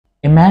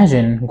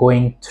Imagine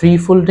going 3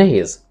 full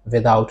days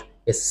without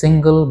a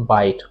single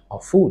bite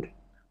of food.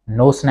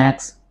 No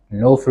snacks,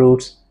 no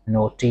fruits,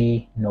 no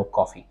tea, no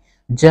coffee.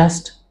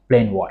 Just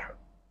plain water.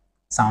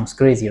 Sounds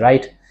crazy,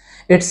 right?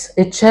 It's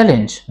a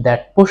challenge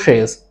that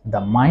pushes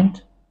the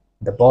mind,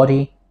 the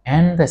body,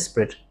 and the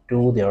spirit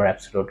to their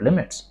absolute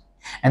limits.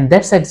 And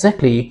that's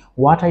exactly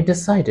what I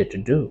decided to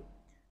do.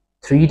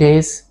 3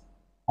 days,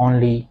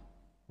 only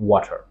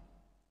water.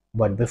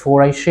 But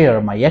before I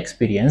share my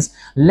experience,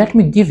 let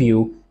me give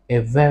you a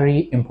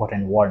very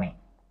important warning.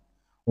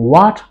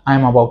 What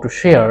I'm about to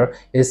share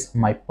is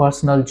my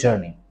personal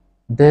journey.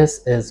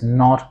 This is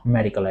not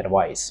medical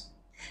advice.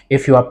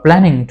 If you are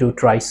planning to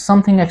try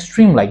something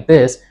extreme like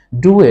this,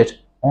 do it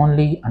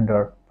only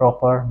under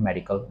proper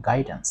medical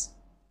guidance.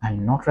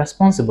 I'm not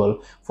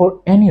responsible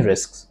for any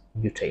risks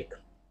you take.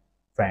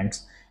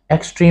 Friends,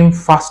 extreme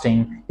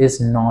fasting is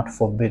not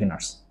for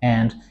beginners,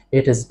 and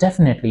it is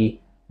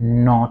definitely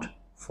not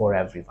for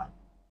everyone.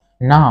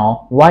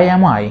 Now, why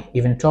am I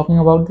even talking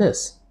about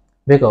this?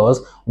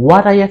 Because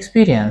what I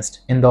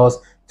experienced in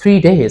those 3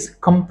 days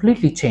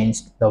completely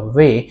changed the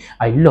way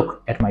I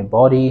look at my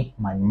body,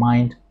 my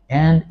mind,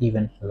 and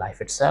even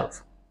life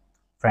itself.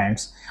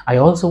 Friends, I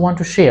also want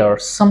to share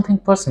something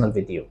personal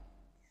with you.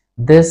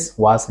 This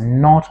was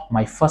not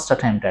my first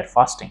attempt at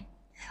fasting.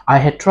 I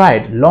had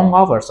tried long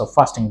hours of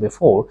fasting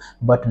before,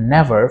 but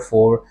never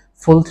for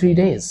full 3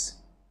 days.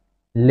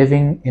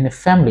 Living in a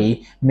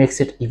family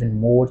makes it even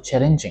more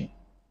challenging.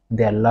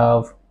 Their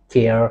love,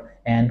 care,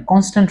 and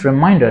constant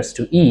reminders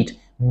to eat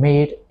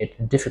made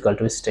it difficult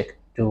to stick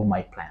to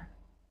my plan.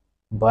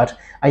 But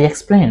I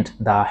explained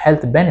the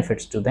health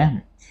benefits to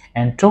them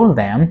and told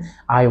them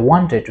I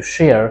wanted to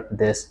share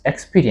this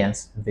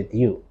experience with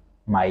you,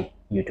 my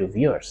YouTube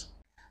viewers.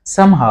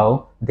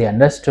 Somehow they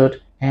understood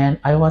and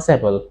I was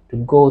able to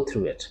go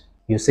through it.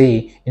 You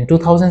see, in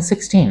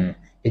 2016,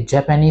 a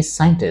Japanese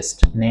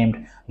scientist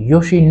named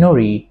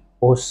Yoshinori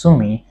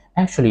Ohsumi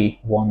actually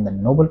won the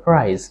Nobel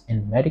Prize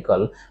in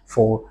Medical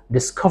for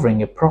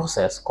discovering a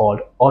process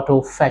called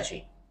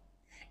autophagy.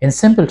 In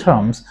simple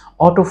terms,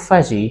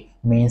 autophagy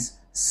means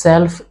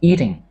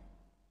self-eating.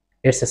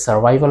 It's a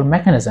survival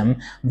mechanism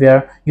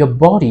where your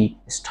body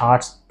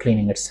starts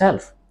cleaning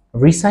itself,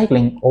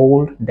 recycling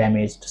old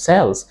damaged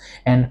cells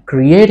and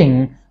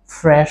creating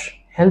fresh,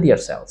 healthier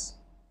cells.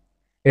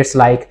 It's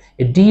like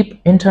a deep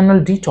internal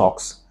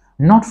detox,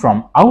 not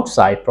from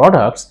outside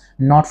products,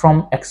 not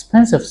from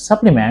expensive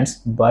supplements,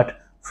 but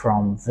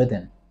from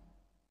within.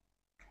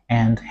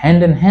 And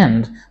hand in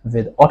hand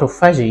with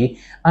autophagy,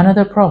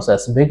 another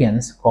process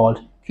begins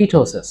called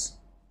ketosis.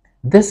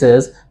 This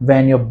is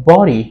when your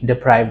body,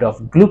 deprived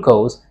of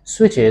glucose,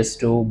 switches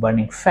to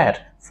burning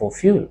fat for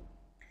fuel.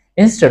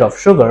 Instead of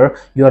sugar,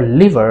 your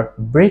liver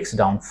breaks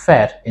down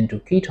fat into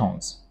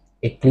ketones,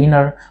 a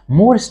cleaner,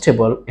 more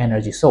stable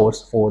energy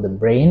source for the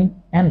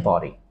brain and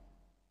body.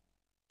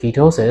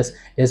 Ketosis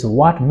is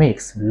what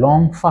makes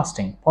long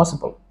fasting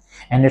possible,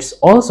 and it's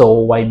also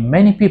why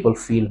many people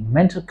feel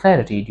mental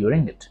clarity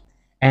during it.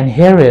 And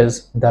here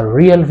is the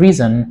real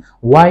reason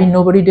why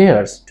nobody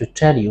dares to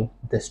tell you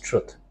this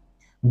truth.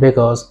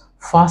 Because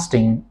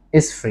fasting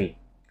is free.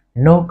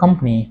 No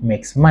company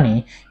makes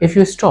money if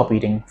you stop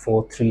eating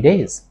for 3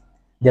 days.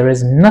 There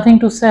is nothing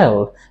to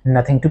sell,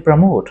 nothing to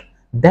promote.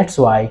 That's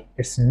why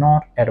it's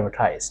not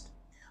advertised.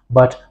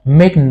 But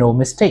make no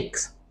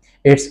mistakes,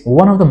 it's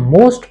one of the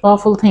most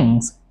powerful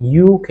things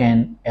you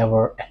can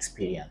ever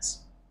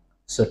experience.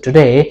 So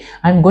today,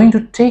 I'm going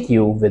to take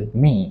you with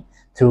me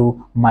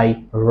through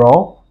my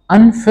raw,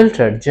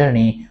 unfiltered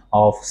journey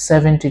of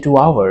 72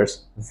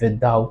 hours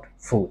without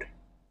food.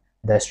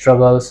 The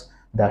struggles,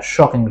 the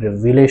shocking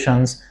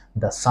revelations,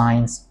 the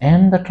signs,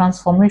 and the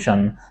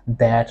transformation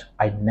that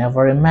I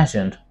never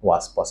imagined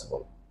was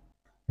possible.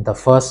 The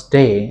first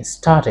day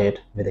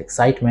started with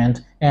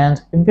excitement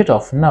and a bit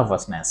of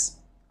nervousness.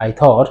 I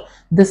thought,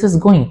 this is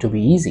going to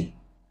be easy.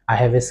 I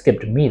have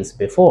skipped meals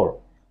before.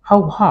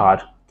 How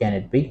hard can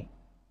it be?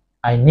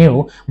 I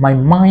knew my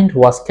mind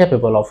was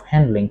capable of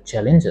handling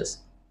challenges.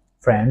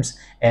 Friends,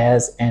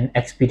 as an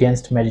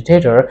experienced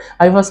meditator,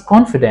 I was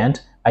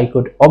confident I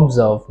could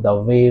observe the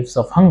waves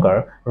of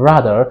hunger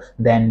rather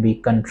than be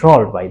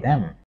controlled by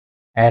them.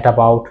 At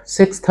about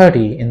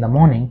 6:30 in the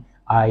morning,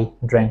 I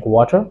drank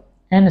water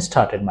and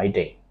started my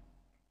day.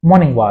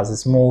 Morning was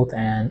smooth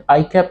and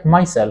I kept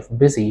myself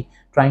busy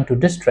trying to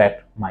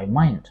distract my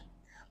mind.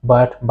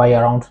 But by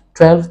around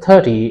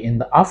 12:30 in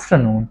the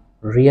afternoon,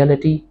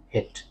 reality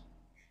hit.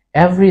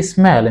 Every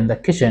smell in the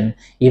kitchen,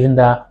 even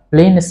the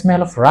plain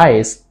smell of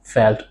rice,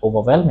 felt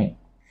overwhelming.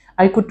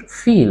 I could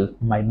feel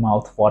my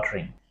mouth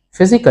watering.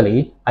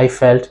 Physically, I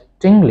felt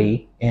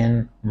tingly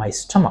in my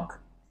stomach.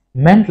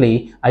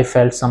 Mentally, I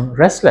felt some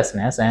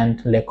restlessness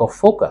and lack of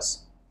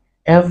focus.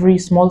 Every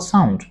small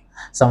sound,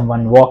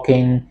 someone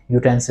walking,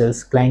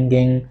 utensils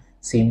clanging,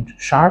 seemed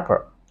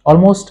sharper,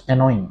 almost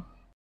annoying.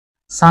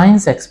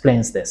 Science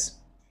explains this.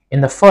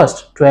 In the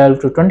first 12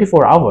 to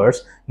 24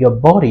 hours, your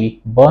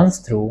body burns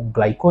through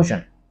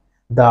glycogen,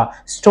 the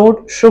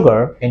stored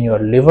sugar in your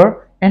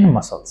liver and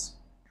muscles.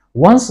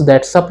 Once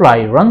that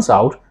supply runs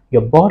out,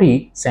 your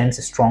body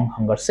sends strong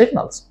hunger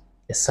signals,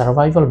 a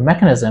survival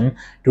mechanism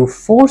to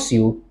force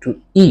you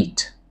to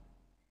eat.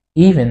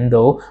 Even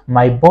though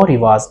my body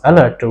was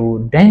alert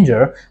to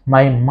danger,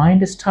 my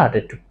mind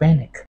started to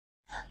panic.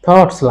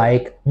 Thoughts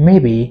like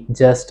maybe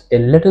just a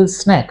little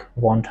snack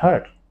won't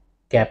hurt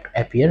kept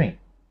appearing.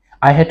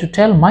 I had to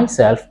tell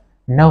myself,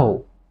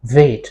 no,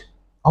 wait,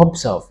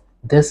 observe,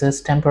 this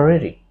is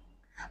temporary.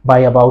 By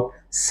about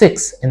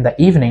 6 in the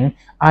evening,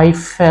 I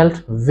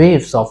felt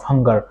waves of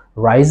hunger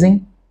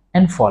rising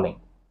and falling.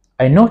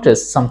 I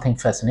noticed something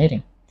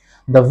fascinating.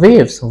 The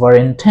waves were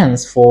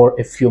intense for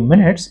a few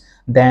minutes,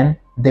 then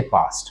they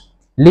passed,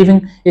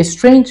 leaving a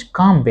strange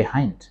calm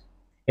behind.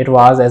 It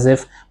was as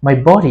if my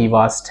body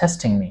was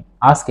testing me,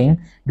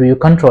 asking, do you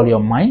control your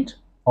mind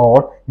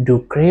or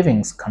do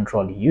cravings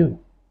control you?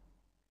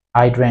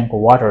 I drank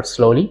water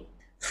slowly,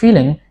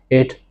 feeling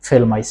it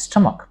fill my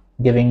stomach,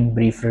 giving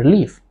brief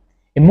relief.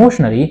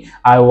 Emotionally,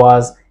 I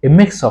was a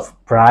mix of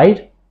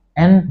pride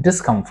and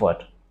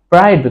discomfort.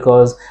 Pride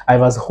because I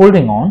was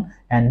holding on,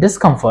 and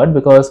discomfort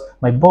because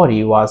my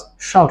body was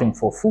shouting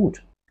for food.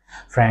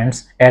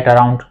 Friends, at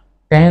around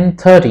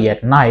 10:30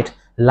 at night,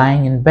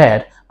 lying in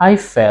bed, I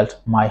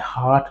felt my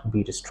heart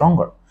beat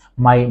stronger,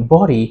 my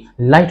body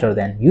lighter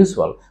than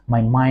usual,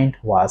 my mind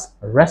was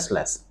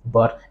restless,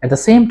 but at the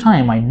same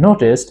time I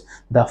noticed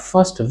the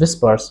first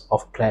whispers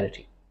of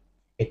clarity,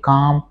 a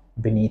calm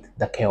beneath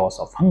the chaos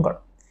of hunger.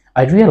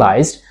 I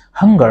realized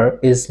hunger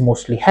is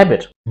mostly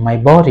habit. My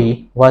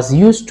body was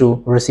used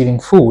to receiving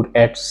food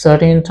at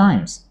certain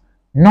times,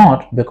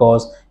 not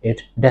because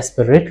it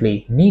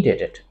desperately needed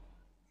it.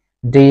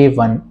 Day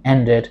 1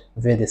 ended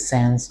with a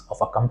sense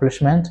of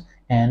accomplishment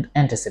and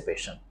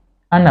anticipation,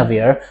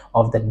 unaware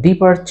of the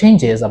deeper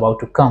changes about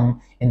to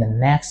come in the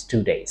next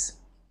 2 days.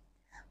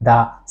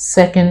 The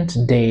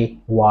second day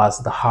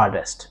was the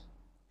hardest.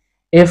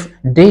 If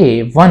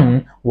day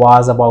 1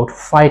 was about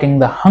fighting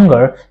the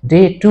hunger,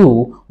 day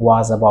 2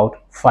 was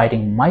about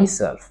fighting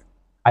myself.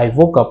 I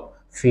woke up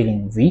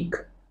feeling weak.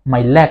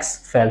 My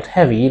legs felt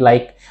heavy,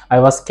 like I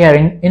was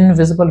carrying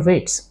invisible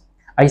weights.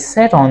 I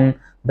sat on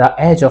the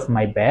edge of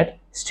my bed,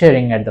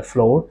 staring at the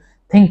floor,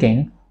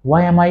 thinking,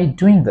 why am I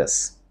doing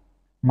this?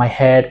 My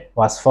head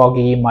was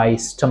foggy, my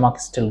stomach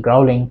still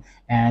growling,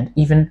 and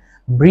even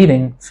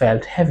breathing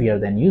felt heavier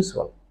than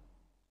usual.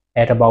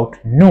 At about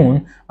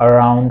noon,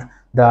 around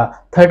the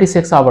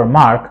 36-hour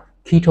mark,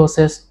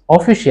 ketosis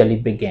officially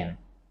began.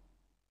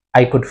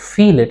 I could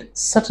feel it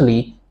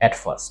subtly at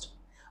first.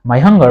 My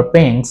hunger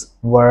pangs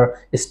were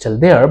still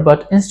there,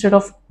 but instead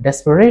of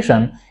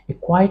desperation, a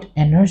quiet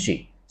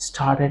energy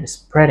started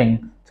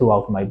spreading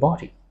throughout my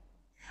body.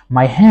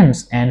 My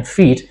hands and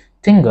feet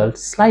tingled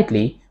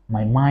slightly,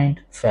 my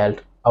mind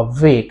felt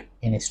awake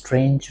in a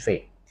strange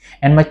way,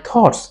 and my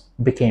thoughts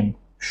became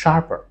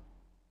sharper.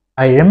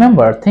 I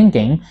remember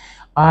thinking,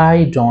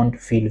 I don't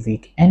feel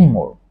weak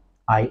anymore.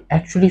 I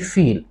actually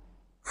feel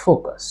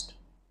focused.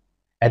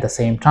 At the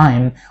same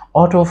time,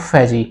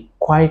 autophagy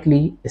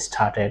quietly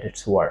started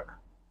its work.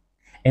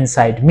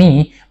 Inside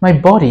me, my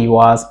body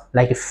was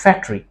like a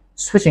factory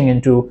switching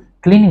into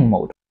cleaning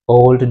mode.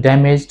 Old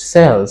damaged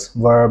cells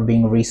were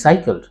being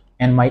recycled,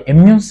 and my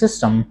immune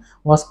system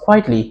was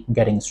quietly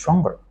getting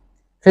stronger.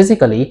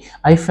 Physically,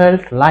 I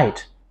felt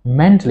light.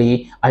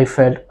 Mentally, I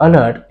felt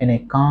alert in a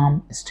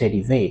calm,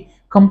 steady way,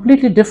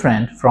 completely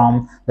different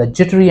from the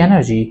jittery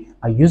energy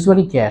I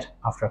usually get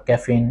after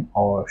caffeine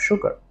or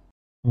sugar.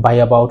 By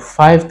about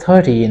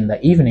 5:30 in the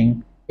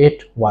evening,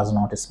 it was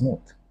not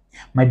smooth.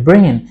 My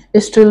brain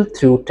still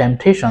threw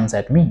temptations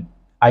at me.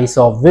 I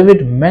saw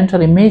vivid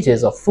mental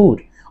images of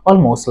food,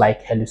 almost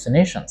like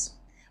hallucinations.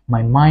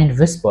 My mind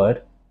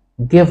whispered,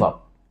 give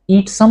up,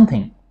 eat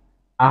something.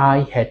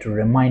 I had to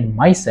remind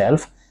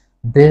myself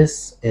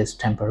this is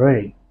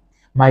temporary.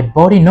 My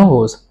body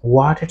knows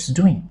what it's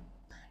doing.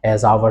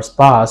 As hours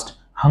passed,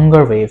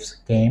 hunger waves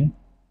came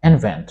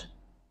and went.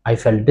 I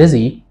felt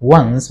dizzy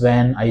once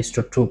when I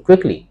stood too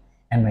quickly,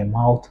 and my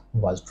mouth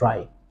was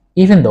dry,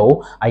 even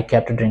though I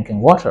kept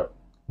drinking water.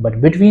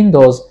 But between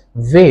those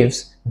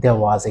waves, there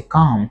was a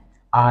calm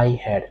I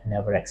had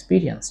never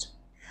experienced.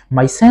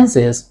 My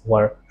senses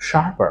were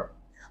sharper.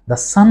 The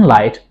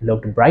sunlight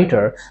looked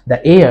brighter,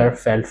 the air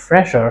felt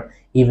fresher,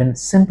 even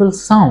simple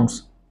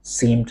sounds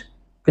seemed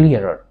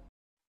clearer.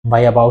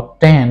 By about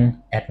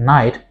 10 at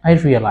night, I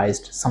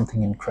realized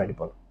something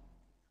incredible.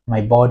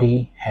 My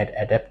body had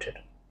adapted.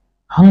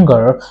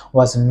 Hunger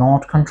was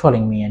not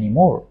controlling me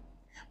anymore.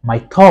 My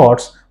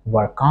thoughts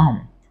were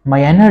calm.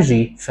 My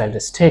energy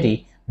felt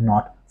steady,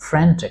 not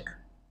frantic.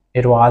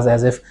 It was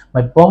as if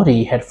my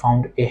body had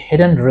found a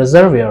hidden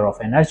reservoir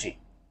of energy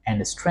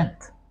and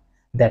strength.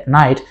 That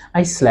night,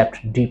 I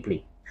slept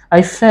deeply.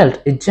 I felt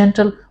a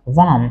gentle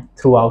warmth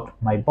throughout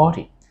my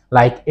body,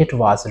 like it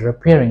was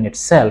repairing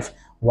itself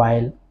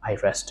while I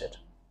rested.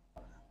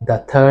 The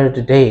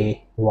third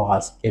day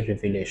was a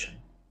revelation.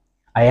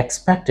 I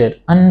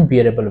expected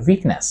unbearable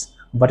weakness,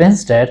 but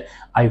instead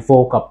I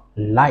woke up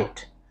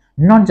light,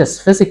 not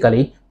just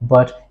physically,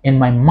 but in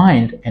my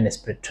mind and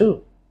spirit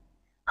too.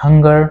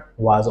 Hunger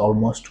was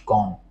almost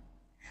gone.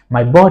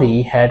 My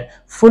body had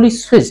fully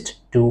switched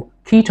to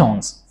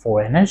ketones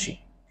for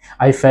energy.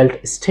 I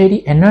felt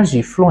steady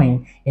energy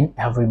flowing in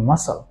every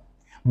muscle.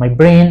 My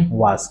brain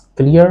was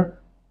clear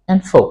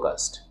and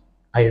focused.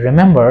 I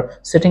remember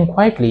sitting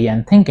quietly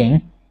and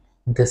thinking,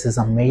 this is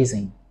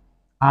amazing.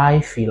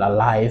 I feel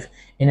alive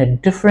in a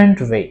different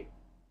way.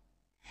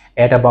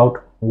 At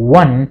about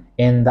 1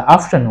 in the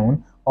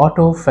afternoon,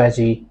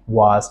 autophagy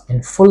was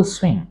in full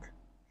swing.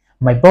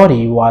 My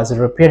body was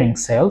repairing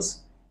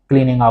cells,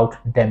 cleaning out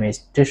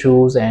damaged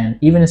tissues, and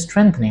even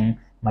strengthening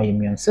my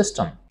immune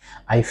system.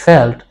 I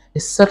felt a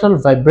subtle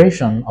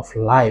vibration of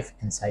life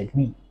inside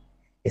me,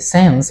 a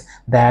sense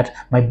that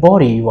my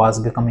body was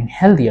becoming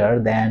healthier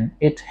than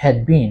it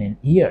had been in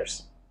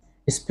years.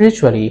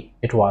 Spiritually,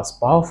 it was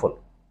powerful.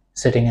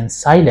 Sitting in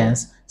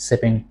silence,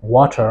 sipping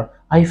water,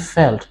 I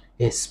felt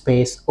a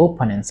space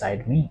open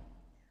inside me,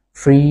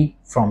 free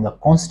from the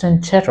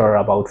constant chatter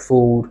about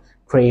food,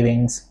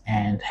 cravings,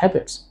 and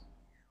habits.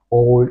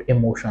 Old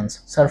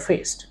emotions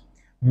surfaced,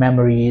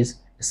 memories,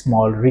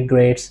 small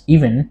regrets,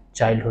 even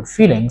childhood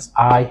feelings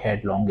I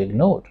had long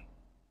ignored.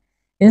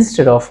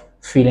 Instead of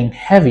feeling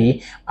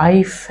heavy,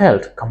 I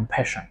felt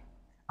compassion.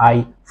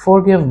 I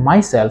forgave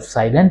myself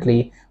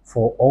silently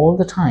for all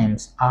the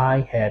times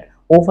I had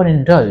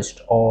overindulged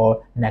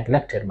or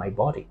neglected my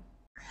body.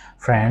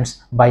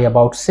 Friends, by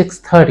about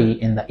 6:30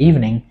 in the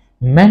evening,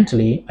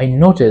 mentally I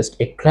noticed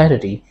a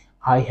clarity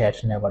I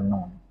had never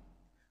known.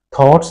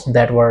 Thoughts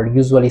that were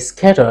usually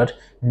scattered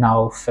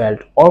now felt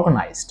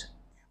organized.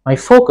 My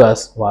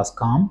focus was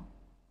calm,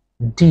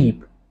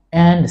 deep,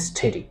 and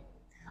steady.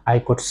 I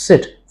could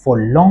sit for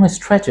long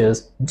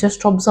stretches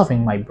just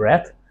observing my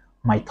breath,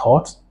 my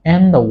thoughts,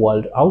 and the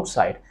world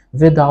outside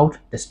without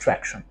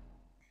distraction.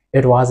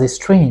 It was a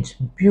strange,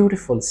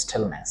 beautiful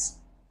stillness.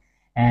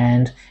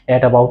 And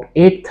at about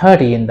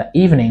 8:30 in the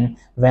evening,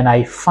 when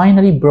I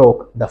finally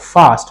broke the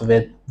fast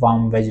with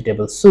warm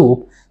vegetable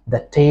soup,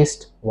 the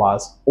taste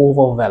was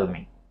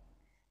overwhelming.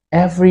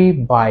 Every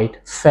bite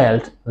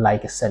felt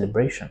like a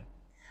celebration.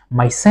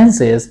 My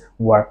senses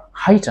were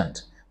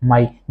heightened,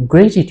 my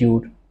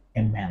gratitude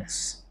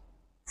immense.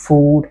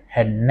 Food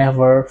had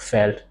never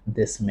felt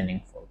this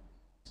meaningful.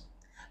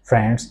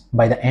 Friends,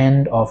 by the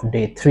end of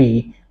day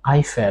 3,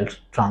 I felt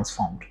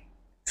transformed.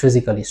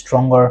 Physically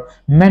stronger,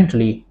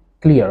 mentally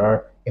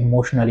clearer,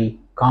 emotionally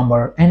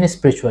calmer, and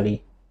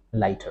spiritually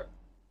lighter.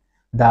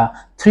 The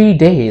 3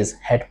 days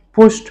had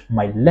pushed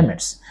my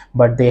limits,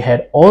 but they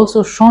had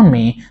also shown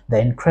me the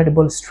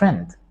incredible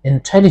strength,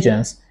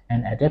 intelligence,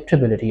 and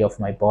adaptability of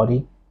my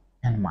body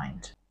and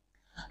mind.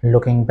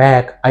 Looking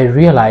back, I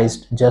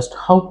realized just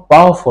how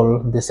powerful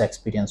this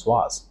experience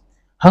was.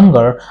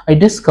 Hunger, I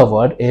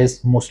discovered,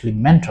 is mostly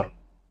mental.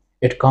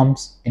 It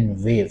comes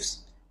in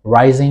waves,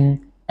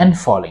 rising and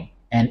falling,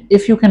 and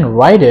if you can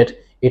ride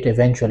it, it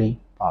eventually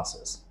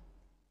passes.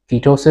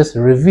 Ketosis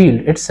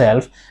revealed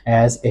itself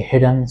as a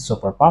hidden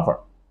superpower.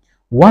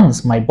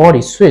 Once my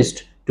body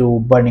switched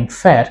to burning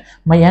fat,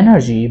 my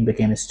energy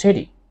became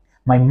steady,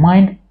 my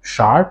mind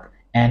sharp,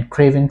 and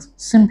cravings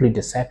simply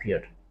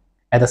disappeared.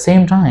 At the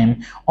same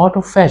time,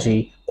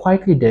 autophagy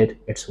quietly did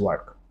its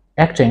work,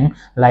 acting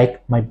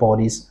like my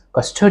body's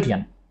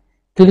custodian,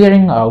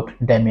 clearing out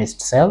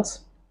damaged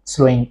cells,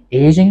 slowing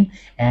aging,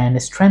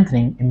 and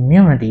strengthening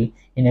immunity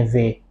in a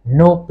way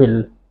no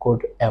pill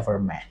could ever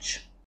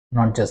match.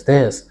 Not just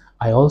this,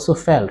 I also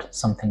felt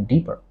something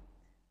deeper,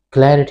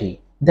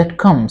 clarity that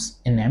comes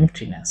in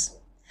emptiness.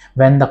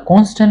 When the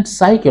constant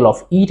cycle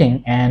of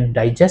eating and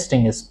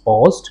digesting is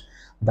paused,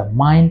 the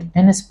mind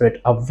and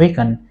spirit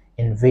awaken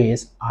in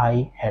ways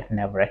I had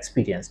never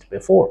experienced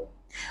before.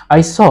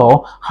 I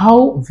saw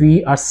how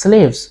we are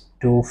slaves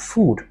to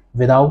food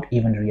without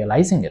even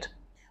realizing it.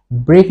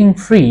 Breaking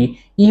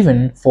free,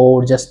 even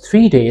for just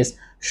 3 days,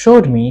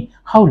 showed me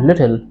how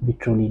little we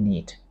truly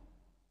need.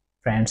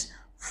 Friends,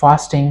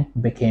 fasting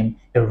became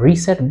a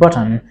reset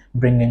button,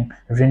 bringing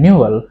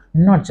renewal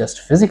not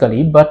just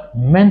physically but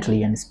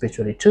mentally and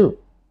spiritually too,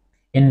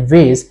 in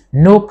ways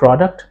no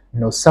product,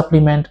 no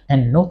supplement,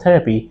 and no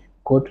therapy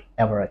could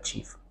ever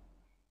achieve.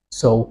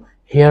 So,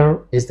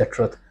 here is the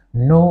truth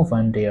no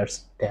one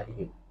dares tell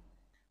you.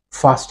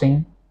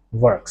 Fasting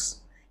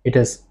works. It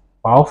is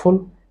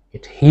powerful,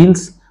 it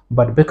heals,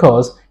 but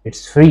because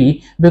it's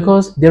free,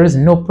 because there is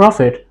no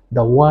profit,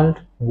 the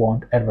world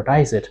won't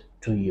advertise it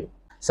to you.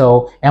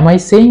 So, am I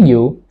saying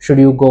should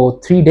you go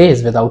 3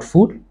 days without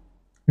food?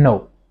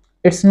 No,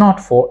 it's not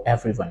for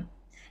everyone.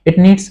 It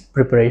needs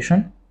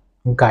preparation,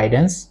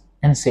 guidance,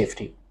 and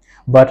safety.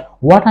 But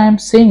what I am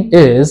saying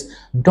is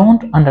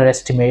don't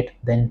underestimate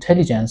the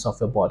intelligence of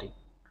your body.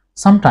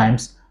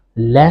 Sometimes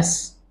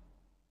less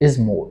is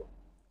more.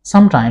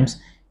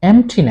 Sometimes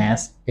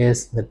emptiness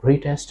is the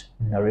greatest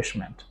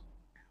nourishment.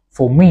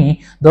 For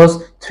me,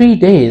 those 3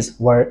 days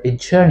were a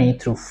journey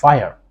through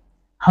fire,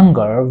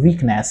 hunger,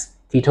 weakness,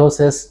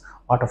 ketosis,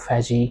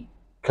 autophagy,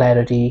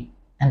 clarity,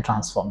 and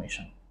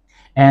transformation.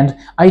 And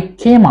I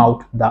came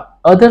out the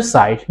other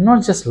side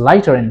not just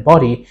lighter in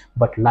body,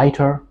 but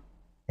lighter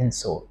in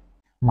soul.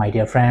 My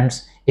dear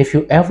friends, if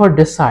you ever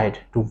decide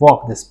to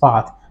walk this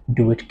path,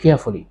 do it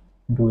carefully.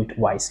 do it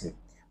wisely.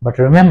 But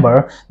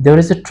remember, there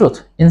is a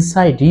truth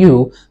inside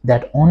you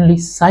that only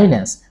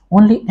silence,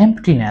 only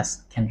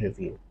emptiness can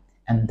reveal.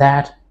 And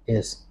that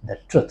is the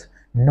truth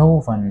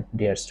no one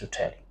dares to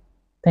tell you.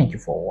 Thank you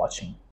for watching.